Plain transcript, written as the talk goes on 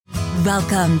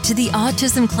Welcome to the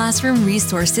Autism Classroom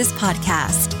Resources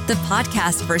Podcast, the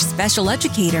podcast for special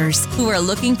educators who are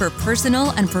looking for personal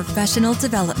and professional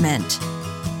development.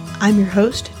 I'm your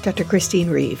host, Dr. Christine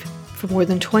Reeve. For more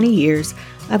than 20 years,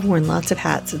 I've worn lots of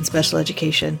hats in special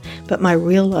education, but my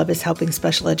real love is helping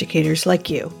special educators like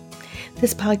you.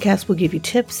 This podcast will give you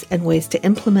tips and ways to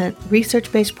implement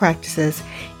research-based practices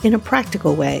in a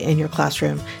practical way in your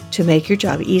classroom to make your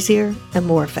job easier and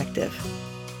more effective.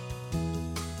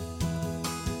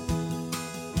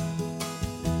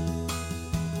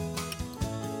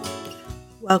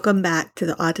 Welcome back to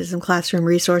the Autism Classroom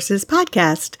Resources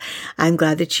Podcast. I'm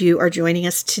glad that you are joining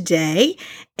us today.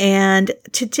 And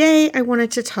today I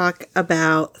wanted to talk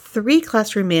about 3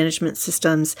 classroom management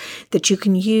systems that you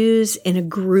can use in a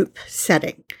group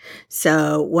setting.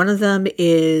 So one of them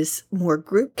is more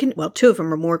two of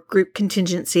them are more group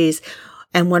contingencies,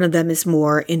 and one of them is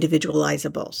more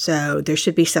individualizable. So there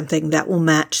should be something that will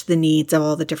match the needs of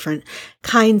all the different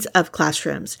kinds of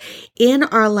classrooms. In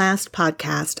our last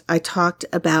podcast, I talked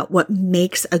about what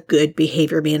makes a good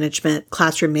behavior management,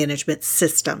 classroom management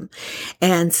system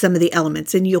and some of the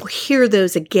elements. And you'll hear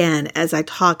those again as I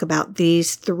talk about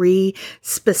these 3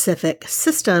 specific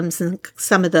systems and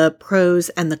some of the pros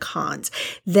and the cons.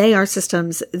 They are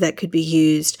systems that could be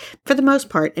used for the most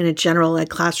part in a general ed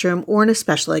classroom or in a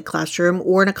special ed classroom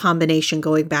or in a combination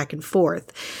going back and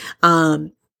forth.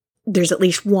 There's at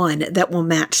least one that will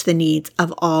match the needs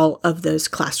of all of those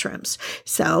classrooms.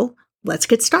 So let's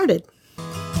get started.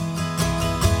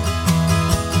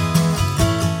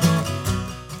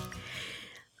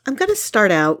 I'm going to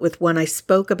start out with one I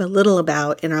spoke a little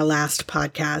about in our last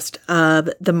podcast of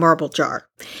the marble jar.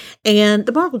 And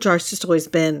the marble jar has just always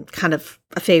been kind of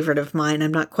a favorite of mine.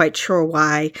 I'm not quite sure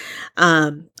why.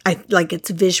 I like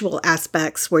its visual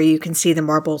aspects where you can see the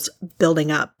marbles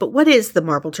building up. But what is the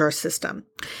marble jar system?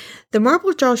 The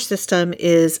marble jar system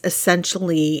is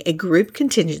essentially a group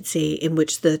contingency in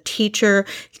which the teacher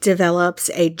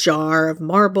develops a jar of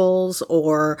marbles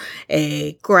or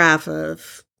a graph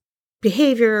of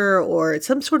behavior or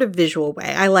some sort of visual way.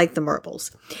 I like the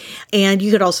marbles. And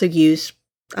you could also use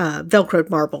Velcroed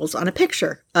marbles on a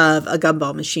picture of a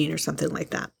gumball machine or something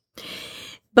like that.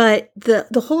 But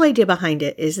the whole idea behind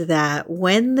it is that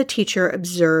when the teacher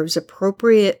observes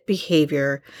appropriate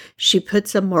behavior, she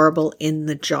puts a marble in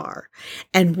the jar.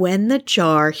 And when the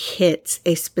jar hits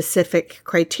a specific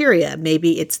criteria,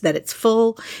 maybe it's that it's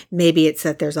full, maybe it's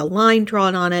that there's a line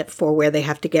drawn on it for where they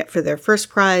have to get for their first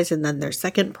prize and then their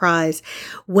second prize.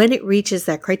 When it reaches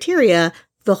that criteria,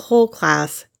 the whole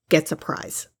class gets a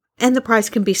prize. And the prize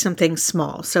can be something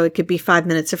small. So it could be 5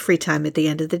 minutes of free time at the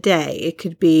end of the day. It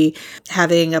could be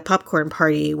having a popcorn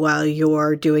party while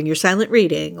you're doing your silent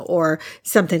reading or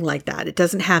something like that. It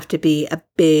doesn't have to be a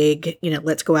big,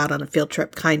 let's go out on a field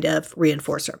trip kind of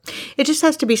reinforcer. It just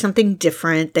has to be something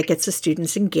different that gets the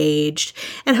students engaged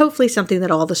and hopefully something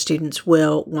that all the students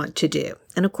will want to do.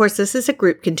 And of course, this is a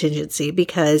group contingency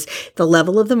because the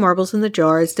level of the marbles in the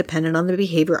jar is dependent on the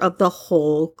behavior of the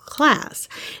whole class.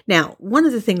 Now, one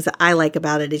of the things that I like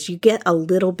about it is you get a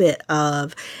little bit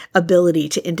of ability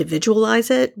to individualize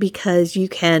it because you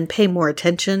can pay more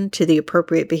attention to the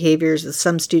appropriate behaviors of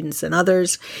some students than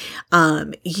others.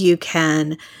 You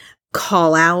can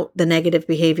call out the negative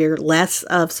behavior less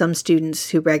of some students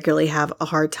who regularly have a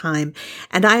hard time.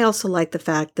 And I also like the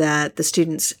fact that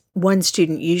one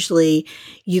student, usually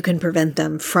you can prevent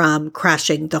them from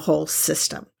crashing the whole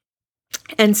system.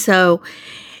 And so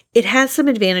it has some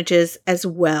advantages as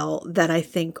well that I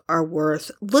think are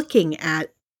worth looking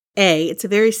at. It's a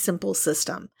very simple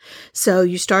system. So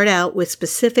you start out with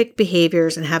specific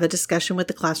behaviors and have a discussion with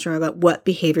the classroom about what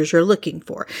behaviors you're looking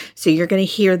for. So you're going to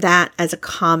hear that as a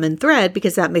common thread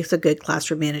because that makes a good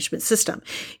classroom management system.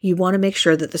 You want to make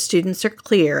sure that the students are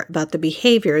clear about the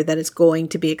behavior that is going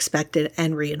to be expected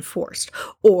and reinforced,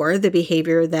 or the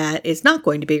behavior that is not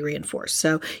going to be reinforced.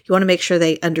 So you want to make sure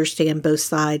they understand both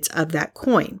sides of that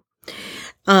coin.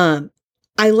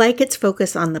 I like its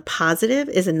focus on the positive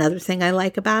is another thing I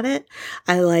like about it.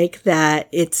 I like that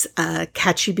it's a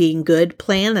catch you being good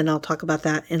plan, and I'll talk about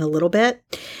that in a little bit.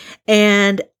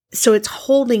 And so it's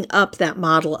holding up that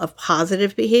model of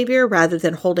positive behavior rather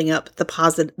than holding up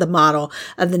the model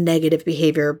of the negative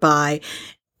behavior by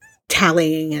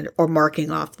tallying or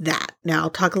marking off that. Now, I'll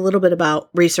talk a little bit about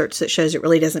research that shows it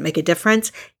really doesn't make a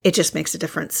difference. It just makes a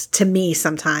difference to me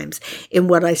sometimes in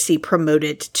what I see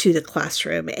promoted to the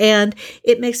classroom. And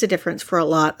it makes a difference for a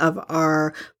lot of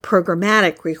our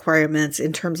programmatic requirements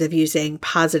in terms of using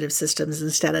positive systems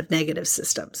instead of negative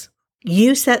systems.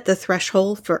 You set the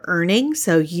threshold for earning,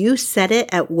 so you set it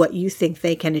at what you think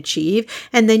they can achieve,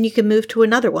 and then you can move to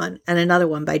another one and another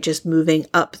one by just moving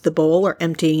up the bowl or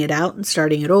emptying it out and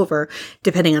starting it over,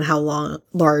 depending on how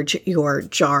large your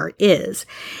jar is.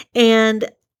 And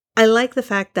I like the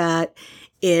fact that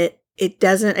it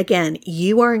doesn't, again,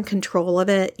 you are in control of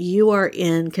it. You are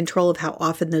in control of how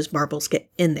often those marbles get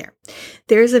in there.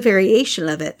 There's a variation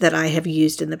of it that I have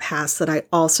used in the past that I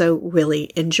also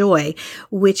really enjoy,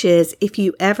 which is if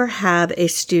you ever have a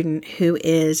student who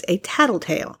is a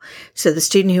tattletale. So the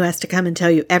student who has to come and tell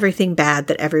you everything bad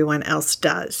that everyone else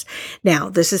does. Now,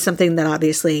 this is something that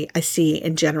obviously I see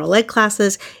in general ed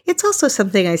classes. It's also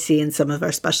something I see in some of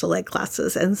our special ed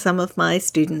classes, and some of my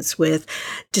students with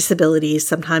disabilities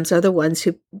sometimes are the ones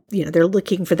who, they're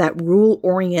looking for that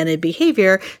rule-oriented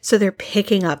behavior, so they're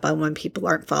picking up on when people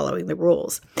aren't following the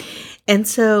rules. And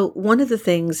so one of the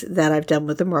things that I've done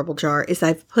with the marble jar is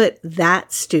I've put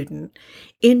that student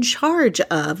in charge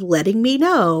of letting me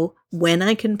know when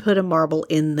I can put a marble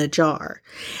in the jar.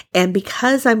 And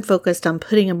because I'm focused on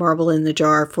putting a marble in the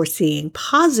jar for seeing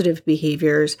positive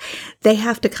behaviors, they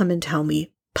have to come and tell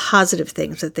me positive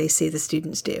things that they see the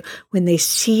students do. When they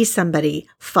see somebody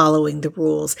following the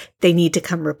rules, they need to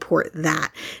come report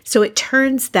that. So it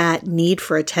turns that need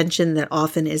for attention that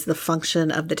often is the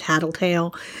function of the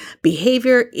tattletale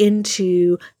behavior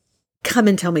into come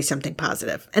and tell me something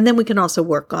positive. And then we can also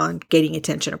work on gaining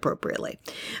attention appropriately.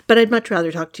 But I'd much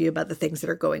rather talk to you about the things that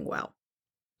are going well.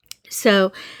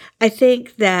 So I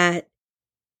think that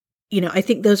I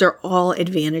think those are all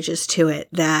advantages to it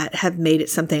that have made it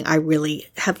something I really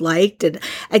have liked. And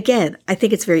again, I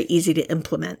think it's very easy to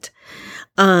implement.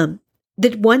 The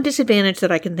one disadvantage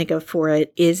that I can think of for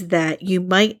it is that you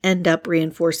might end up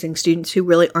reinforcing students who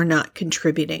really are not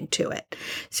contributing to it.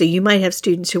 So you might have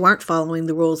students who aren't following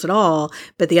the rules at all,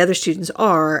 but the other students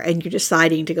are, and you're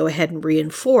deciding to go ahead and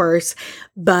reinforce,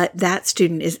 but that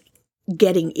student is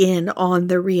getting in on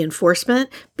the reinforcement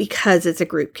because it's a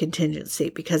group contingency,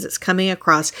 because it's coming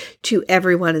across to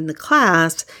everyone in the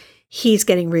class. He's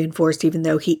getting reinforced even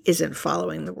though he isn't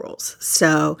following the rules.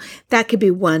 So that could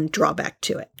be one drawback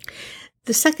to it.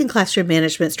 The second classroom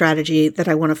management strategy that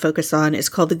I want to focus on is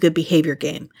called the good behavior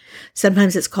game.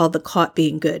 Sometimes it's called the caught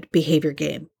being good behavior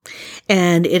game.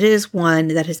 And it is one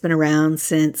that has been around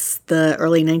since the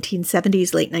early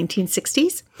 1970s, late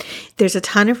 1960s. There's a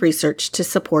ton of research to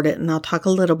support it, and I'll talk a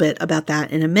little bit about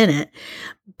that in a minute.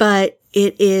 But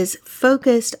it is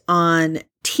focused on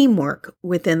teamwork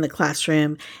within the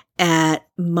classroom at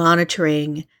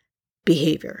monitoring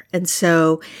behavior. And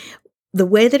so the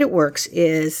way that it works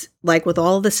is, like with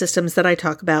all of the systems that I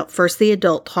talk about, first the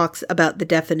adult talks about the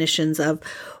definitions of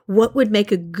what would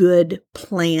make a good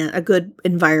plan, a good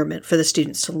environment for the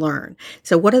students to learn.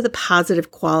 So what are the positive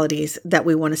qualities that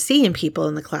we want to see in people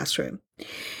in the classroom?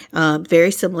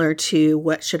 Very similar to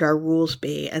what should our rules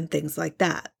be and things like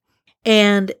that.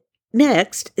 And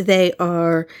next, they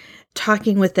are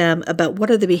talking with them about what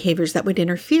are the behaviors that would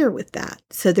interfere with that.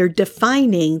 So they're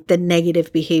defining the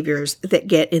negative behaviors that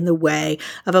get in the way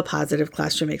of a positive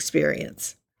classroom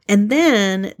experience. And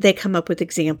then they come up with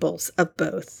examples of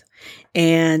both.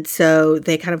 And so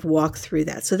they kind of walk through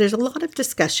that. So there's a lot of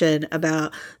discussion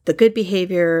about the good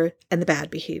behavior and the bad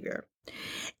behavior.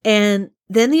 And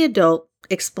then the adult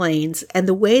explains, and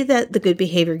the way that the good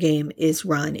behavior game is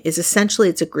run is essentially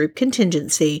it's a group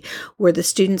contingency where the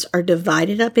students are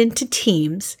divided up into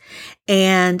teams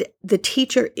and the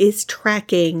teacher is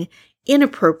tracking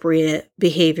inappropriate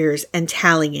behaviors and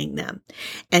tallying them.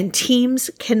 And teams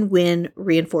can win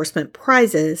reinforcement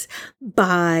prizes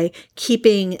by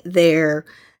keeping their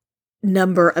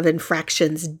number of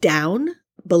infractions down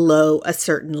below a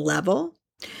certain level,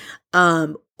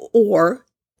 or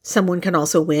someone can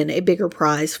also win a bigger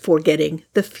prize for getting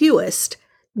the fewest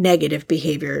negative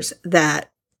behaviors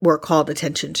that were called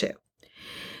attention to.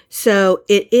 So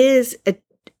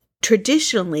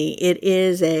traditionally, it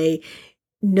is a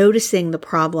noticing the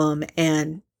problem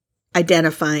and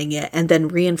identifying it and then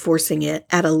reinforcing it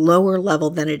at a lower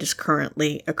level than it is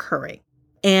currently occurring.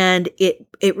 And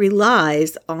it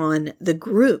relies on the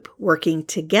group working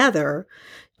together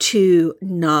to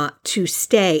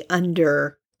stay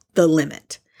under the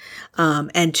limit.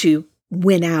 And to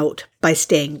win out by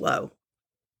staying low.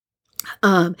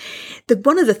 One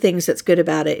of the things that's good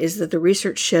about it is that the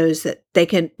research shows that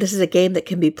this is a game that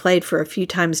can be played for a few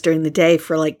times during the day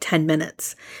for like 10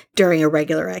 minutes during a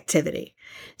regular activity.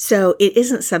 So it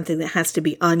isn't something that has to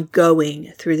be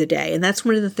ongoing through the day. And that's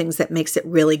one of the things that makes it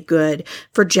really good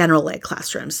for general ed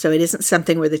classrooms. So it isn't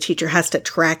something where the teacher has to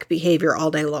track behavior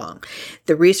all day long.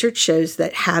 The research shows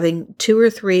that having 2 or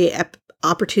 3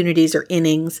 opportunities or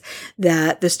innings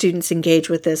that the students engage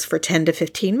with this for 10 to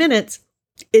 15 minutes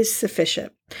is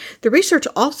sufficient. The research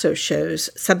also shows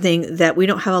something that we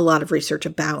don't have a lot of research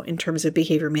about in terms of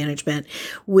behavior management,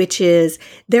 which is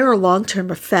there are long-term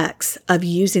effects of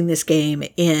using this game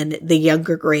in the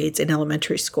younger grades in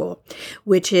elementary school,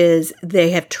 which is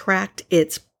they have tracked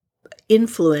its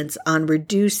influence on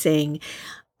reducing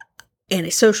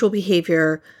antisocial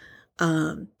behavior,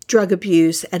 drug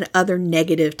abuse, and other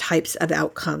negative types of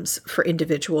outcomes for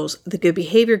individuals. The Good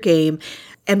Behavior Game,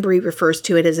 Embry refers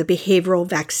to it as a behavioral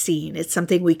vaccine. It's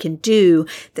something we can do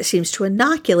that seems to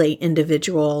inoculate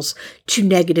individuals to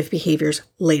negative behaviors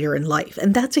later in life.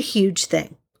 And that's a huge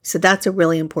thing. So that's a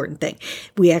really important thing.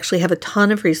 We actually have a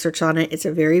ton of research on it. It's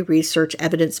a very research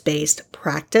evidence-based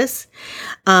practice.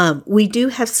 We do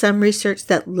have some research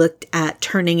that looked at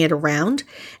turning it around,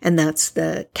 and that's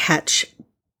the Catch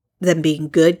Them Being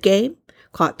Good game,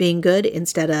 Caught Being Good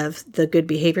instead of the Good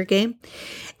Behavior Game.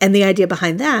 And the idea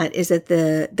behind that is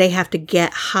that they have to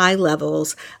get high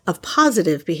levels of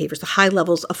positive behaviors, the high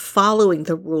levels of following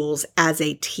the rules as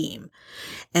a team.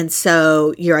 And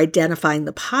so you're identifying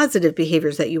the positive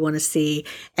behaviors that you want to see,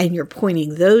 and you're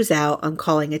pointing those out on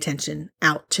calling attention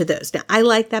out to those. Now, I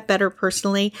like that better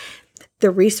personally.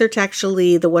 The research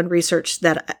actually, the one research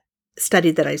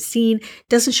study that I've seen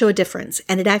doesn't show a difference.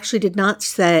 And it actually did not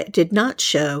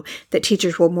show that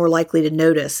teachers were more likely to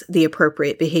notice the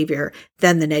appropriate behavior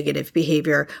than the negative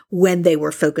behavior when they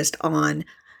were focused on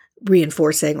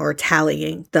reinforcing or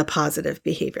tallying the positive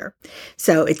behavior.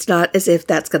 So it's not as if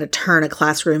that's going to turn a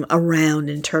classroom around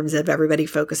in terms of everybody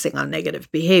focusing on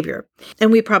negative behavior.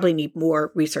 And we probably need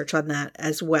more research on that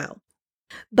as well.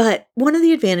 But one of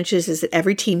the advantages is that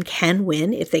every team can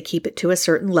win if they keep it to a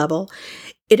certain level.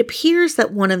 It appears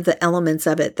that one of the elements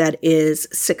of it that is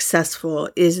successful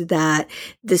is that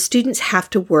the students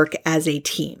have to work as a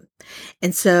team.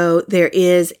 And so there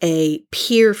is a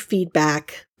peer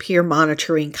feedback, peer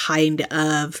monitoring kind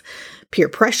of peer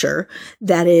pressure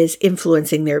that is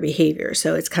influencing their behavior.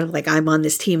 So it's kind of like I'm on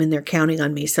this team and they're counting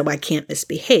on me, so I can't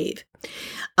misbehave,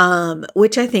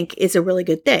 which I think is a really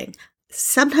good thing.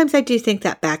 Sometimes I do think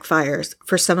that backfires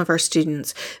for some of our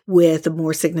students with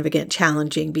more significant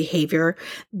challenging behavior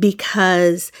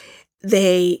because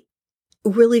they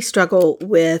really struggle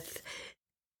with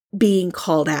being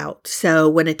called out. So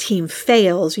when a team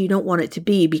fails, you don't want it to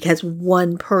be because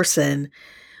one person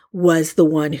was the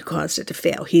one who caused it to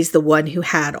fail. He's the one who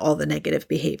had all the negative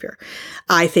behavior.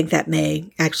 I think that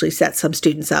may actually set some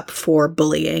students up for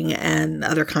bullying and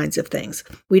other kinds of things.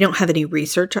 We don't have any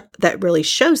research that really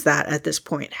shows that at this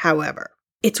point. However,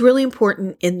 it's really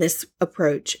important in this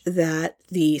approach that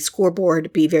the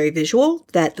scoreboard be very visual,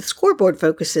 that the scoreboard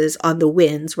focuses on the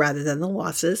wins rather than the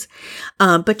losses,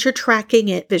 but you're tracking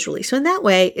it visually. So in that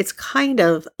way, it's kind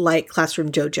of like Classroom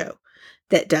Dojo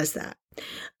that does that.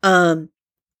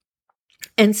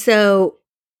 And so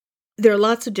there are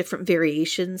lots of different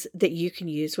variations that you can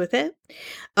use with it.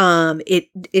 It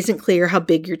isn't clear how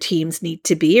big your teams need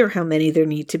to be or how many there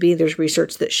need to be. There's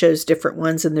research that shows different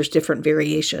ones and there's different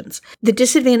variations. The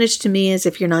disadvantage to me is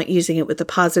if you're not using it with a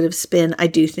positive spin, I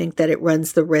do think that it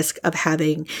runs the risk of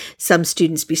having some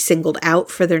students be singled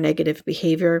out for their negative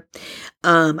behavior.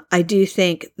 I do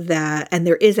think that, and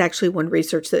there is actually one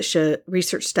research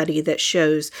study that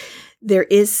shows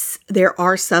there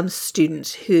are some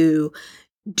students who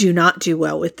do not do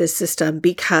well with this system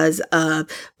because of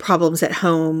problems at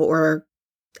home or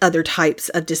other types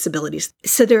of disabilities.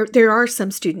 So there are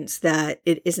some students that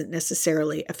it isn't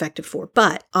necessarily effective for,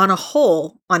 but on a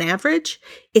whole, on average,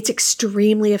 it's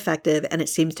extremely effective and it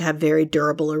seems to have very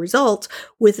durable results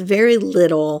with very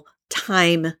little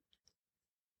time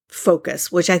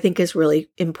focus, which I think is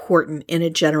really important in a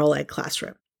general ed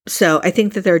classroom. So I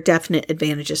think that there are definite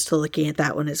advantages to looking at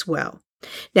that one as well.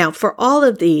 Now, for all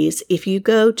of these, if you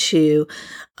go to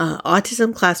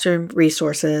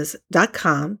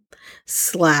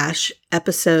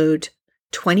autismclassroomresources.com/episode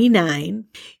 29,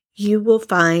 you will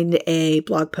find a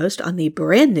blog post on the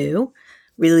brand new,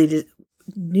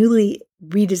 newly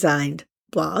redesigned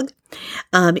blog.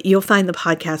 You'll find the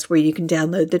podcast where you can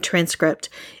download the transcript.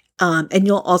 And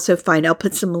you'll also find, I'll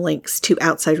put some links to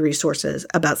outside resources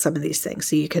about some of these things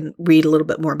so you can read a little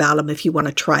bit more about them if you want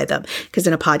to try them. Because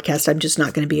in a podcast, I'm just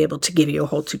not going to be able to give you a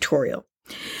whole tutorial.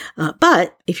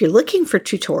 But if you're looking for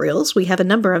tutorials, we have a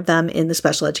number of them in the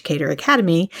Special Educator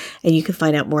Academy, and you can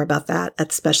find out more about that at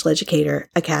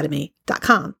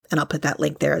specialeducatoracademy.com. And I'll put that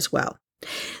link there as well.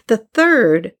 The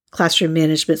third classroom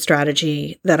management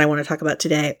strategy that I want to talk about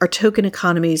today are token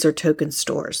economies or token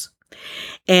stores.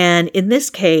 And in this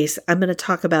case, I'm going to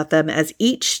talk about them as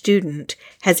each student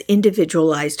has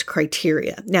individualized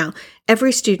criteria. Now,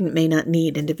 every student may not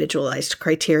need individualized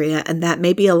criteria, and that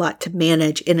may be a lot to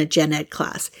manage in a gen ed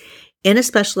class. In a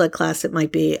special ed class, it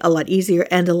might be a lot easier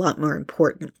and a lot more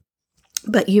important.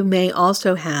 But you may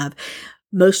also have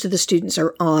most of the students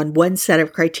are on one set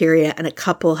of criteria and a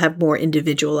couple have more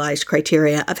individualized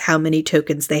criteria of how many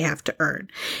tokens they have to earn.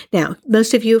 Now,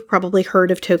 most of you have probably heard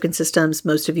of token systems.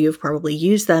 Most of you have probably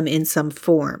used them in some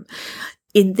form.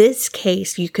 In this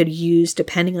case, you could use,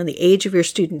 depending on the age of your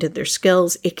student and their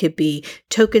skills, it could be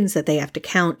tokens that they have to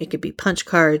count. It could be punch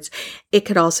cards. It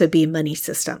could also be money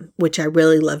system, which I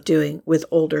really love doing with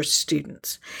older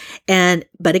students.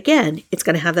 But again, it's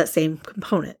going to have that same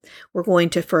component. We're going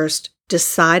to first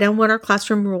decide on what our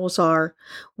classroom rules are.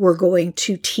 We're going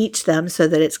to teach them so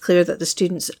that it's clear that the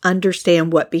students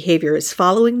understand what behavior is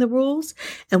following the rules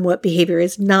and what behavior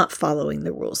is not following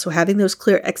the rules. So having those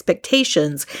clear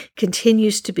expectations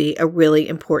continues to be a really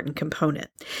important component.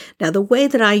 Now, the way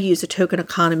that I use a token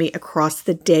economy across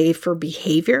the day for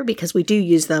behavior, because we do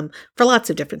use them for lots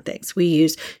of different things. We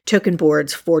use token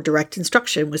boards for direct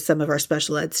instruction with some of our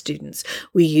special ed students.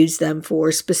 We use them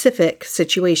for specific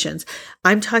situations.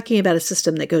 I'm talking about a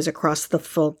system that goes across the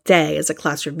full day as a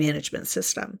classroom management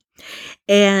system.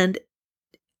 And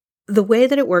the way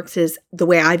that it works is the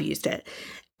way I've used it.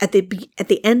 At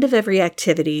the end of every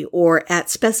activity or at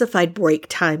specified break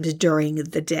times during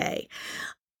the day,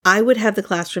 I would have the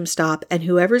classroom stop and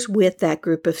whoever's with that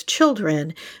group of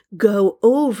children go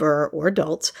over, or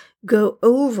adults, go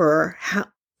over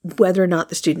whether or not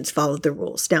the students followed the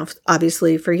rules. Now,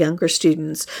 obviously for younger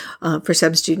students, for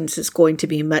some students, it's going to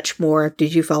be much more,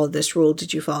 did you follow this rule?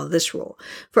 Did you follow this rule?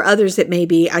 For others, it may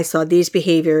be, I saw these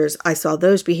behaviors, I saw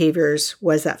those behaviors,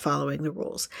 was that following the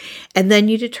rules? And then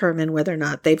you determine whether or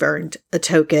not they've earned a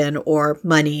token or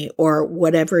money or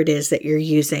whatever it is that you're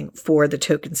using for the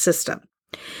token system.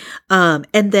 And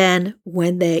then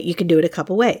you can do it a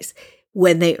couple ways.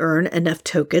 When they earn enough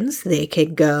tokens, they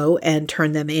can go and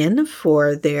turn them in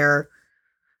for their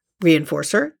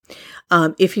reinforcer.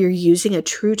 If you're using a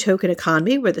true token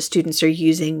economy where the students are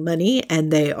using money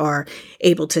and they are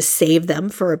able to save them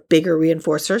for a bigger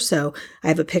reinforcer. So I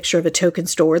have a picture of a token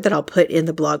store that I'll put in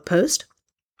the blog post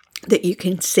that you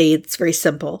can see. It's very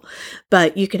simple,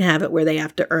 but you can have it where they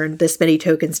have to earn this many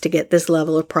tokens to get this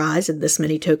level of prize and this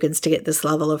many tokens to get this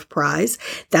level of prize.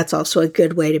 That's also a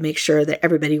good way to make sure that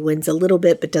everybody wins a little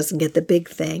bit but doesn't get the big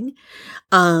thing.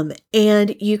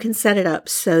 And you can set it up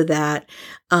so that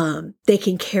they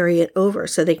can carry it over.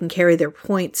 So they can carry their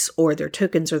points or their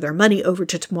tokens or their money over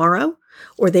to tomorrow,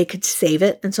 or they could save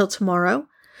it until tomorrow,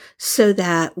 so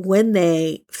that when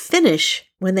they finish,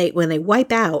 when they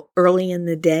wipe out early in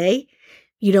the day,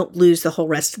 you don't lose the whole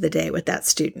rest of the day with that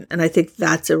student. And I think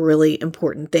that's a really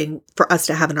important thing for us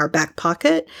to have in our back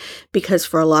pocket, because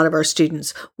for a lot of our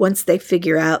students, once they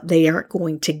figure out they aren't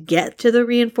going to get to the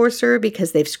reinforcer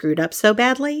because they've screwed up so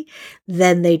badly,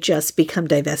 then they just become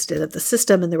divested of the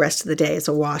system and the rest of the day is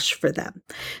a wash for them.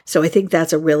 So I think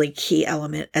that's a really key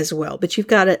element as well. But you've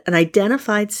got an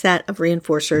identified set of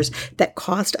reinforcers that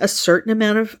cost a certain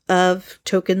amount of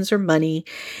tokens or money,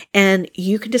 and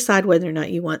you can decide whether or not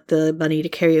you want the money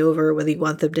to carry over, whether you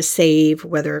want them to save,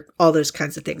 whether all those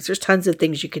kinds of things. There's tons of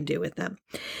things you can do with them.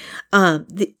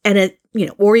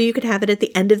 Or you could have it at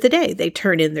the end of the day. They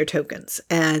turn in their tokens,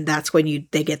 and that's when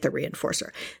they get the reinforcer.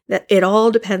 That it all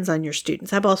depends on your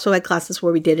students. I've also had classes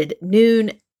where we did it at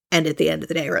noon and at the end of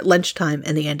the day, or at lunchtime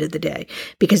and the end of the day,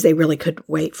 because they really couldn't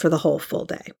wait for the whole full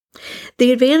day.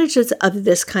 The advantages of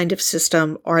this kind of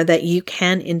system are that you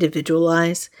can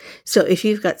individualize. So if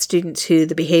you've got students who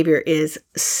the behavior is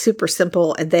super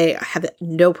simple and they have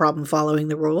no problem following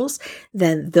the rules,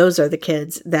 then those are the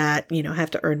kids that,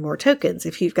 have to earn more tokens.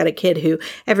 If you've got a kid who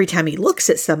every time he looks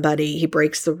at somebody, he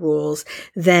breaks the rules,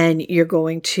 then you're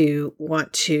going to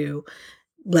want to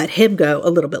let him go a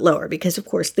little bit lower, because of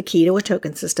course the key to a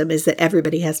token system is that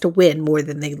everybody has to win more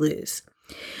than they lose.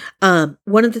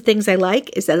 One of the things I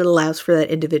like is that it allows for that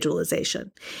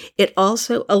individualization. It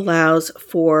also allows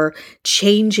for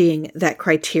changing that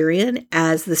criterion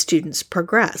as the students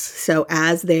progress. So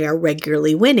as they are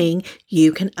regularly winning,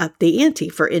 you can up the ante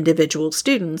for individual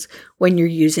students when you're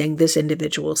using this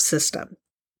individual system.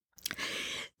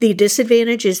 The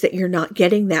disadvantage is that you're not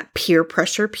getting that peer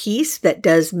pressure piece that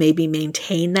does maybe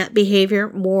maintain that behavior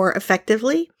more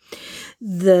effectively.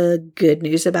 The good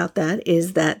news about that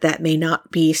is that that may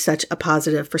not be such a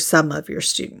positive for some of your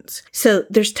students. So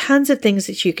there's tons of things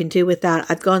that you can do with that.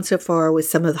 I've gone so far with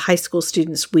some of the high school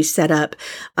students, we set up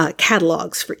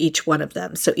catalogs for each one of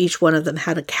them. So each one of them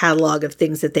had a catalog of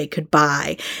things that they could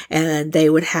buy, and they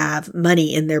would have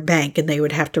money in their bank and they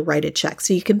would have to write a check.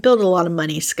 So you can build a lot of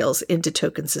money skills into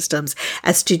token systems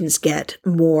as students get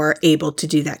more able to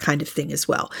do that kind of thing as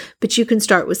well. But you can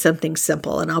start with something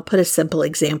simple, and I'll put a simple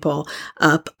example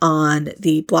up on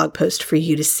the blog post for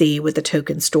you to see with a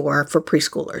token store for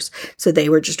preschoolers. So they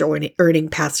were just earning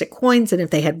plastic coins, and if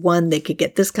they had one, they could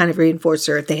get this kind of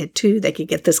reinforcer. If they had two, they could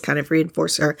get this kind of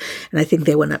reinforcer. And I think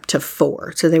they went up to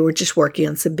 4. So they were just working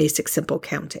on some basic simple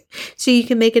counting. So you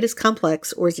can make it as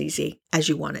complex or as easy as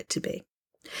you want it to be.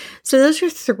 So those are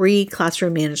 3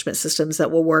 classroom management systems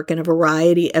that will work in a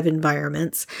variety of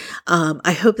environments.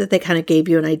 I hope that they kind of gave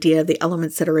you an idea of the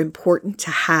elements that are important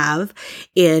to have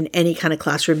in any kind of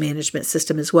classroom management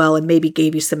system as well, and maybe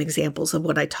gave you some examples of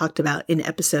what I talked about in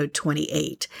episode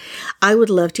 28. I would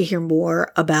love to hear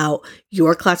more about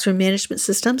your classroom management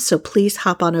system, so please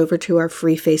hop on over to our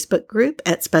free Facebook group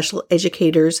at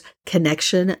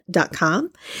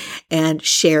specialeducatorsconnection.com and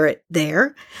share it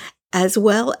there. As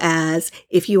well as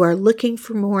if you are looking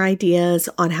for more ideas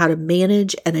on how to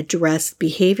manage and address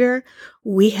behavior,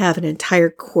 we have an entire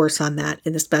course on that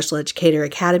in the Special Educator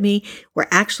Academy. We're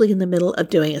actually in the middle of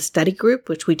doing a study group,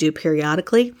 which we do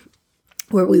periodically,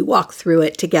 where we walk through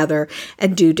it together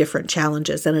and do different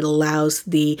challenges. And it allows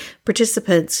the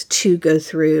participants to go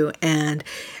through and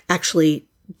actually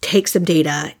take some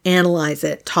data, analyze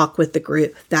it, talk with the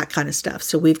group, that kind of stuff.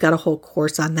 So we've got a whole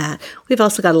course on that. We've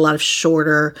also got a lot of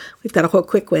we've got a whole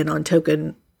quick win on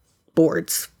token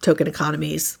boards, token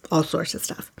economies, all sorts of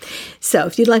stuff. So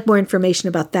if you'd like more information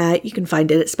about that, you can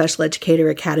find it at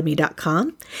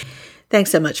specialeducatoracademy.com.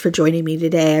 Thanks so much for joining me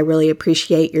today. I really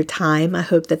appreciate your time. I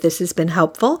hope that this has been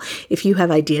helpful. If you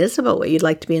have ideas about what you'd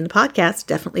like to be in the podcast,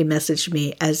 definitely message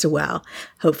me as well.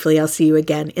 Hopefully I'll see you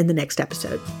again in the next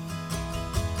episode.